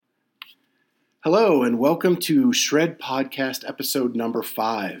Hello, and welcome to Shred Podcast episode number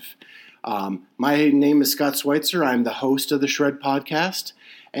 5. My name is Scott Schweitzer. I'm the host of the Shred Podcast,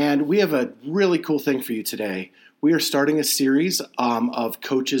 and we have a really cool thing for you today. We are starting a series of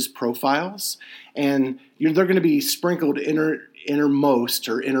coaches' profiles, and they're going to be sprinkled innermost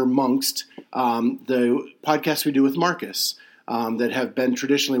the podcasts we do with Marcus that have been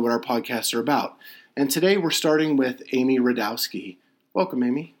traditionally what our podcasts are about. And today we're starting with Amy Radowski. Welcome,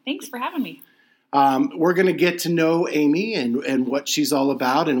 Amy. Thanks for having me. We're going to get to know Amy and what she's all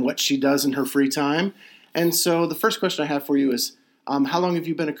about and what she does in her free time. And so the first question I have for you is, how long have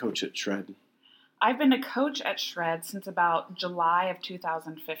you been a coach at Shred? I've been a coach at Shred since about July of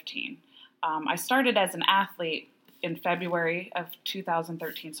 2015. I started as an athlete in February of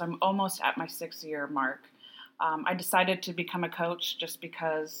 2013, so I'm almost at my 6-year mark. I decided to become a coach just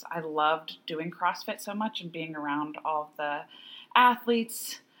because I loved doing CrossFit so much and being around all of the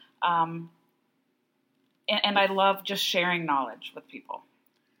athletes. And I love just sharing knowledge with people.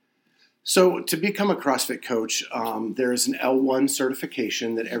 So to become a CrossFit coach, there's an L1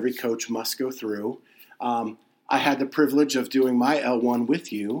 certification that every coach must go through. I had the privilege of doing my L1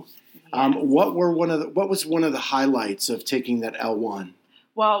 with you. Yes. What was one of the highlights of taking that L1?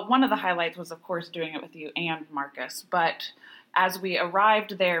 Well, one of the highlights was, of course, doing it with you and Marcus. But as we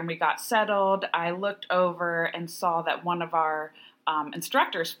arrived there and we got settled, I looked over and saw that one of our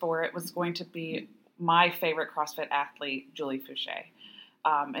instructors for it was going to be my favorite CrossFit athlete, Julie Fouché.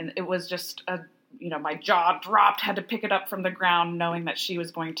 And it was just, my jaw dropped, had to pick it up from the ground, knowing that she was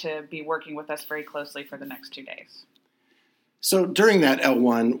going to be working with us very closely for the next 2 days. So during that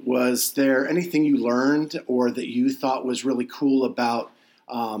L1, was there anything you learned or that you thought was really cool about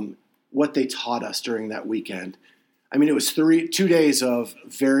what they taught us during that weekend? I mean, it was 2 days of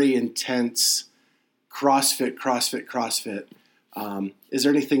very intense CrossFit. Is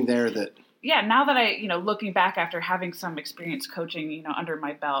there anything there that... Yeah, now that looking back after having some experience coaching, under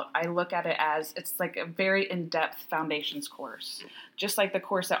my belt, I look at it as it's like a very in-depth foundations course. Just like the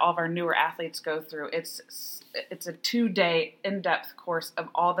course that all of our newer athletes go through, it's a 2-day in-depth course of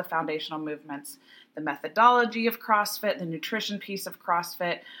all the foundational movements, the methodology of CrossFit, the nutrition piece of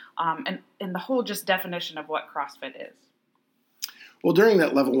CrossFit, and the whole just definition of what CrossFit is. Well, during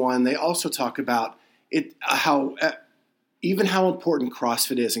that level 1, they also talk about how important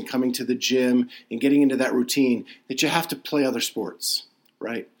CrossFit is and coming to the gym and getting into that routine, that you have to play other sports,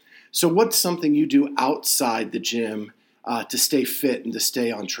 right? So what's something you do outside the gym to stay fit and to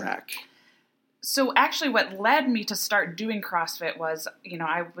stay on track? So actually what led me to start doing CrossFit was,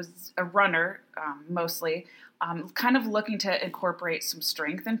 I was a runner mostly, kind of looking to incorporate some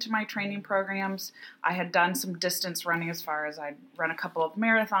strength into my training programs. I had done some distance running as far as I'd run a couple of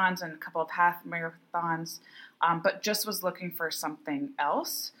marathons and a couple of half marathons, but just was looking for something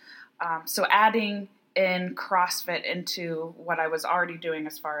else. So adding in CrossFit into what I was already doing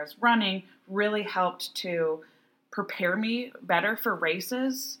as far as running really helped to prepare me better for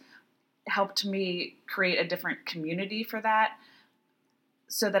races, helped me create a different community for that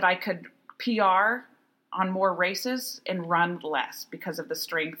so that I could PR on more races and run less because of the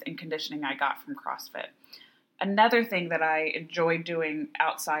strength and conditioning I got from CrossFit. Another thing that I enjoy doing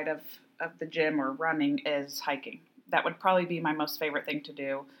outside of the gym or running is hiking. That would probably be my most favorite thing to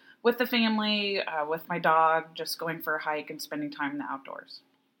do with the family, with my dog, just going for a hike and spending time in the outdoors.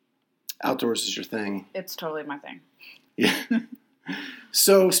 Outdoors is your thing. It's totally my thing. Yeah.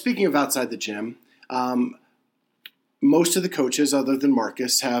 So speaking of outside the gym, most of the coaches, other than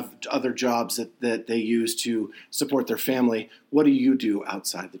Marcus, have other jobs that they use to support their family. What do you do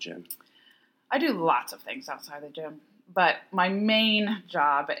outside the gym? I do lots of things outside the gym, but my main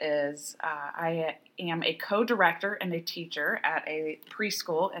job is I am a co-director and a teacher at a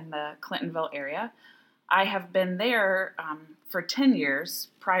preschool in the Clintonville area. I have been there for 10 years.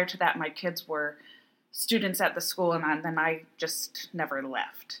 Prior to that, my kids were students at the school, and then I just never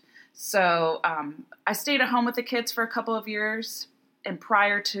left. So I stayed at home with the kids for a couple of years, and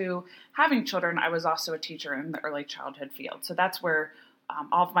prior to having children, I was also a teacher in the early childhood field. So that's where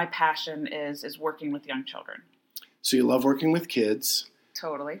all of my passion is working with young children. So you love working with kids.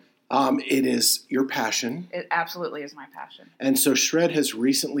 Totally. It is your passion. It absolutely is my passion. And so Shred has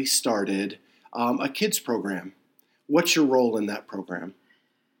recently started a kids program. What's your role in that program?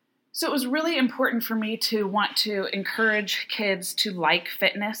 So it was really important for me to want to encourage kids to like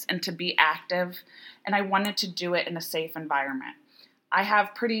fitness and to be active, and I wanted to do it in a safe environment. I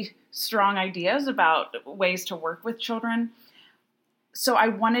have pretty strong ideas about ways to work with children, so I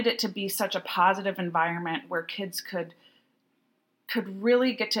wanted it to be such a positive environment where kids could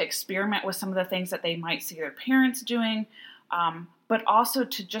really get to experiment with some of the things that they might see their parents doing, but also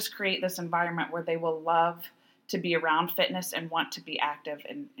to just create this environment where they will love to be around fitness and want to be active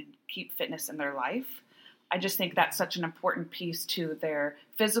and keep fitness in their life. I just think that's such an important piece to their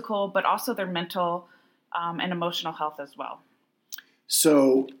physical, but also their mental and emotional health as well.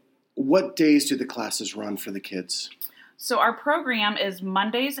 So what days do the classes run for the kids? So our program is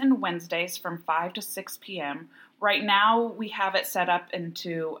Mondays and Wednesdays from 5 to 6 p.m. Right now we have it set up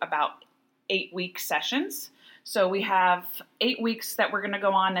into about 8-week sessions. So we have 8 weeks that we're going to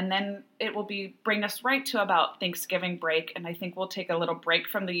go on, and then it will bring us right to about Thanksgiving break. And I think we'll take a little break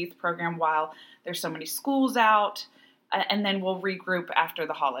from the youth program while there's so many schools out, and then we'll regroup after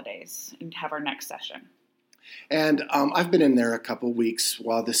the holidays and have our next session. And I've been in there a couple weeks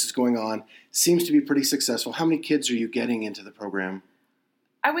while this is going on. Seems to be pretty successful. How many kids are you getting into the program?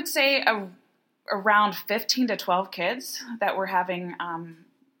 I would say around 15 to 12 kids that we're having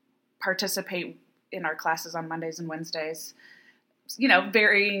participate in our classes on Mondays and Wednesdays. You know,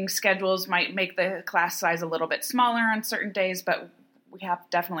 varying schedules might make the class size a little bit smaller on certain days, but we have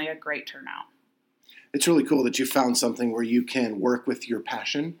definitely a great turnout. It's really cool that you found something where you can work with your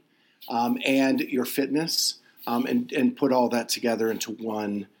passion and your fitness and put all that together into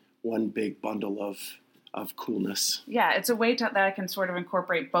one big bundle of coolness. Yeah, it's a way that I can sort of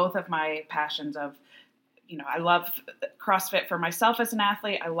incorporate both of my passions of, you know, I love CrossFit for myself as an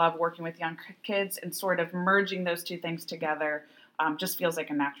athlete. I love working with young kids, and sort of merging those two things together just feels like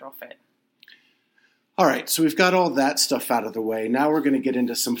a natural fit. All right, so we've got all that stuff out of the way. Now we're going to get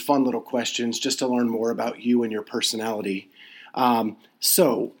into some fun little questions just to learn more about you and your personality.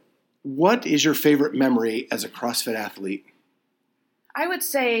 So what is your favorite memory as a CrossFit athlete? I would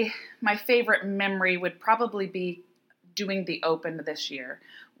say my favorite memory would probably be doing the Open this year.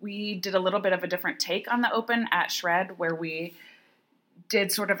 We did a little bit of a different take on the Open at Shred, where we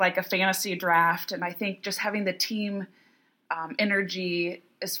did sort of like a fantasy draft. And I think just having the team energy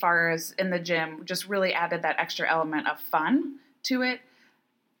as far as in the gym just really added that extra element of fun to it.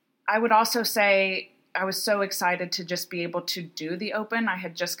 I would also say I was so excited to just be able to do the Open. I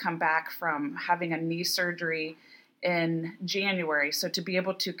had just come back from having a knee surgery in January. So to be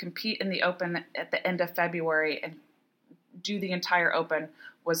able to compete in the Open at the end of February and do the entire Open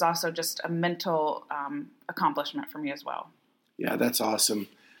was also just a mental accomplishment for me as well. Yeah, that's awesome.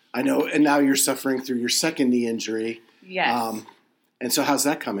 I know. And now you're suffering through your second knee injury. Yes. And so how's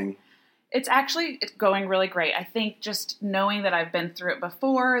that coming? It's going really great. I think just knowing that I've been through it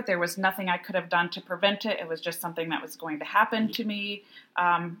before, there was nothing I could have done to prevent it. It was just something that was going to happen to me,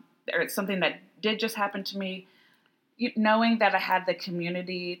 or it's something that did just happen to me. Knowing that I had the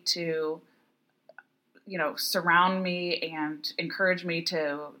community to, you know, surround me and encourage me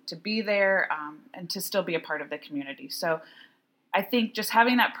to be there and to still be a part of the community. So I think just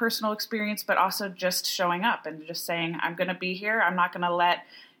having that personal experience, but also just showing up and just saying, I'm going to be here. I'm not going to let,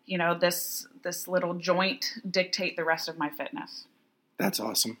 you know, this little joint dictate the rest of my fitness. That's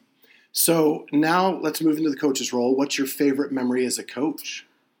awesome. So now let's move into the coach's role. What's your favorite memory as a coach?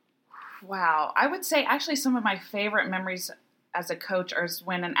 Wow. I would say actually some of my favorite memories as a coach is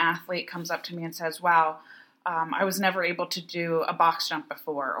when an athlete comes up to me and says, wow, I was never able to do a box jump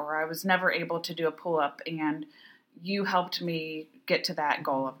before, or I was never able to do a pull-up, and you helped me get to that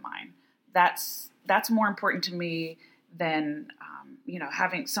goal of mine. That's more important to me than, you know,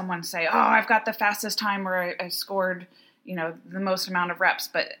 having someone say, oh, I've got the fastest time, or I scored, you know, the most amount of reps.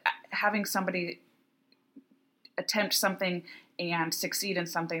 But having somebody attempt something and succeed in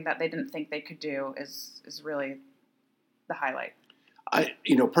something that they didn't think they could do is really the highlight.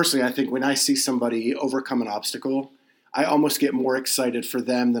 Personally, I think when I see somebody overcome an obstacle, I almost get more excited for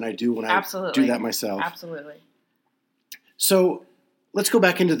them than I do when I do that myself. Absolutely. So let's go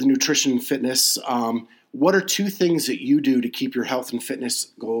back into the nutrition and fitness. What are 2 things that you do to keep your health and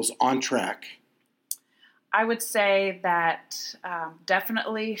fitness goals on track? I would say that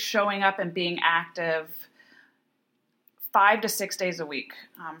definitely showing up and being active 5 to 6 days a week.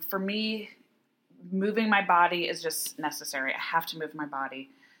 For me, moving my body is just necessary. I have to move my body.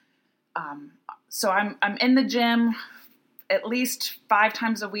 So I'm in the gym at least 5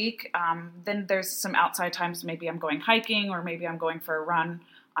 times a week. Then there's some outside times. Maybe I'm going hiking, or maybe I'm going for a run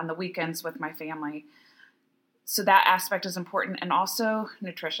on the weekends with my family. So that aspect is important. And also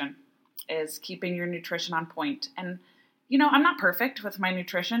nutrition is keeping your nutrition on point. And, you know, I'm not perfect with my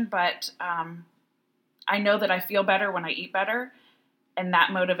nutrition, but I know that I feel better when I eat better. And that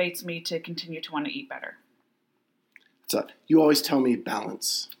motivates me to continue to want to eat better. So you always tell me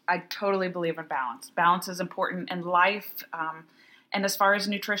balance. I totally believe in balance. Balance is important in life, and as far as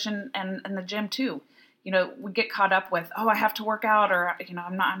nutrition and the gym too. You know, we get caught up with, oh, I have to work out, or, you know,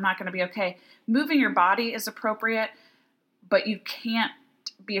 I'm not going to be okay. Moving your body is appropriate, but you can't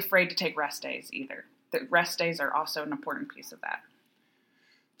be afraid to take rest days either. The rest days are also an important piece of that.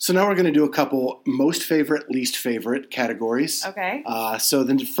 So now we're going to do a couple most favorite, least favorite categories. Okay. So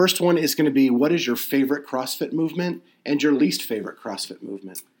the first one is going to be, what is your favorite CrossFit movement and your least favorite CrossFit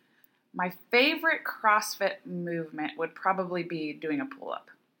movement? My favorite CrossFit movement would probably be doing a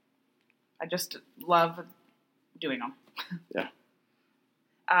pull-up. I just love doing them. Yeah.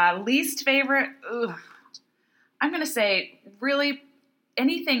 Least favorite, I'm going to say really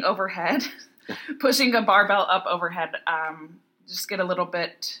anything overhead, pushing a barbell up overhead. Just get a little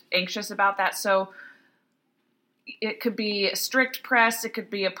bit anxious about that. So it could be a strict press, it could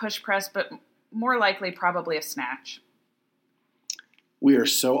be a push press, but more likely probably a snatch. We are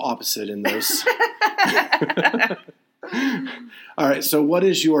so opposite in those. All right, so what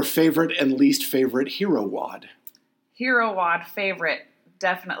is your favorite and least favorite hero WOD? Hero WOD favorite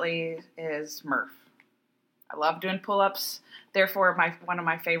definitely is Murph. I love doing pull-ups. Therefore, one of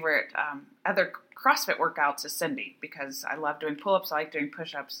my favorite other CrossFit workouts is Cindy, because I love doing pull-ups, I like doing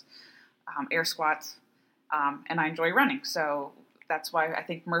push-ups, air squats, and I enjoy running. So that's why I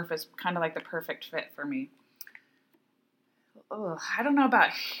think Murph is kind of like the perfect fit for me. I don't know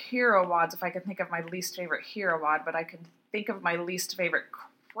about hero WODs, if I can think of my least favorite hero WOD, but I could think of my least favorite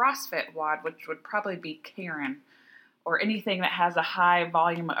CrossFit WOD, which would probably be Karen, or anything that has a high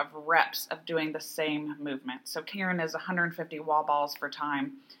volume of reps of doing the same movement. So Karen is 150 wall balls for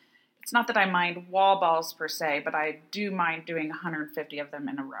time. It's not that I mind wall balls per se, but I do mind doing 150 of them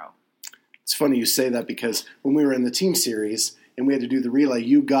in a row. It's funny you say that, because when we were in the team series and we had to do the relay,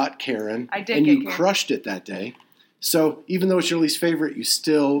 you got Karen. I did, and get you Karen. Crushed it that day. So even though it's your least favorite, you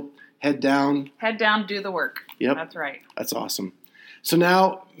still head down. Head down, do the work. Yep. That's right. That's awesome. So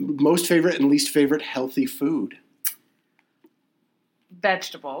now, most favorite and least favorite healthy food.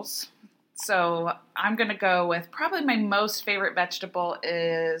 Vegetables. So I'm going to go with probably my most favorite vegetable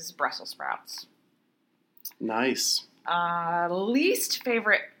is Brussels sprouts. Nice. Least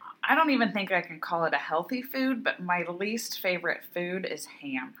favorite, I don't even think I can call it a healthy food, but my least favorite food is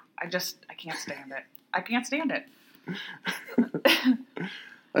ham. I can't stand it. I can't stand it.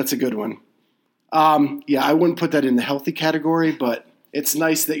 That's a good one. Yeah, I wouldn't put that in the healthy category, but it's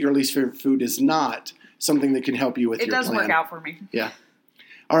nice that your least favorite food is not something that can help you with your plan. It does work out for me. Yeah.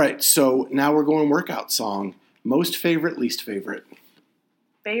 All right, so now we're going workout song. Most favorite, least favorite.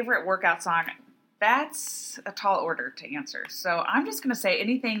 Favorite workout song. That's a tall order to answer. So I'm just going to say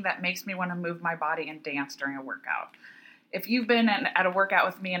anything that makes me want to move my body and dance during a workout. If you've been at a workout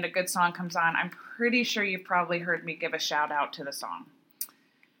with me and a good song comes on, I'm pretty sure you've probably heard me give a shout out to the song.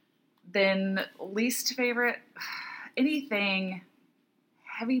 Then least favorite, anything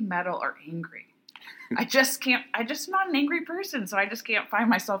heavy metal or angry. I'm just not an angry person, so I just can't find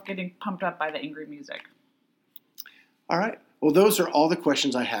myself getting pumped up by the angry music. All right. Well, those are all the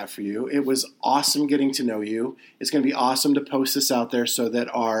questions I have for you. It was awesome getting to know you. It's going to be awesome to post this out there so that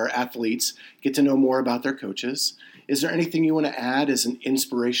our athletes get to know more about their coaches. Is there anything you want to add as an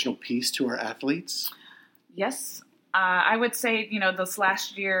inspirational piece to our athletes? Yes. I would say, this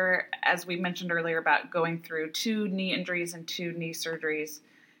last year, as we mentioned earlier about going through 2 knee injuries and 2 knee surgeries,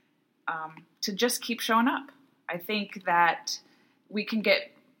 to just keep showing up. I think that we can get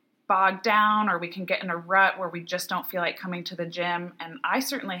bogged down, or we can get in a rut where we just don't feel like coming to the gym. And I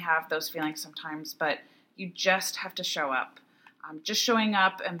certainly have those feelings sometimes, but you just have to show up. Just showing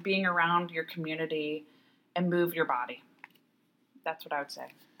up and being around your community and move your body. That's what I would say.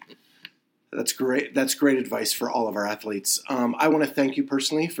 That's great. That's great advice for all of our athletes. I want to thank you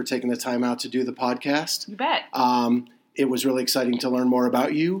personally for taking the time out to do the podcast. You bet. It was really exciting to learn more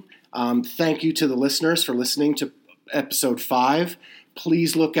about you. Thank you to the listeners for listening to episode 5.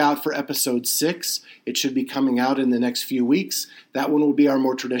 Please look out for episode 6. It should be coming out in the next few weeks. That one will be our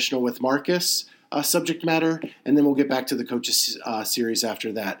more traditional with Marcus subject matter, and then we'll get back to the coaches series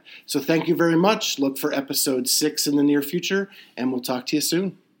after that. So thank you very much. Look for episode 6 in the near future, and we'll talk to you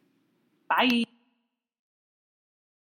soon. Bye.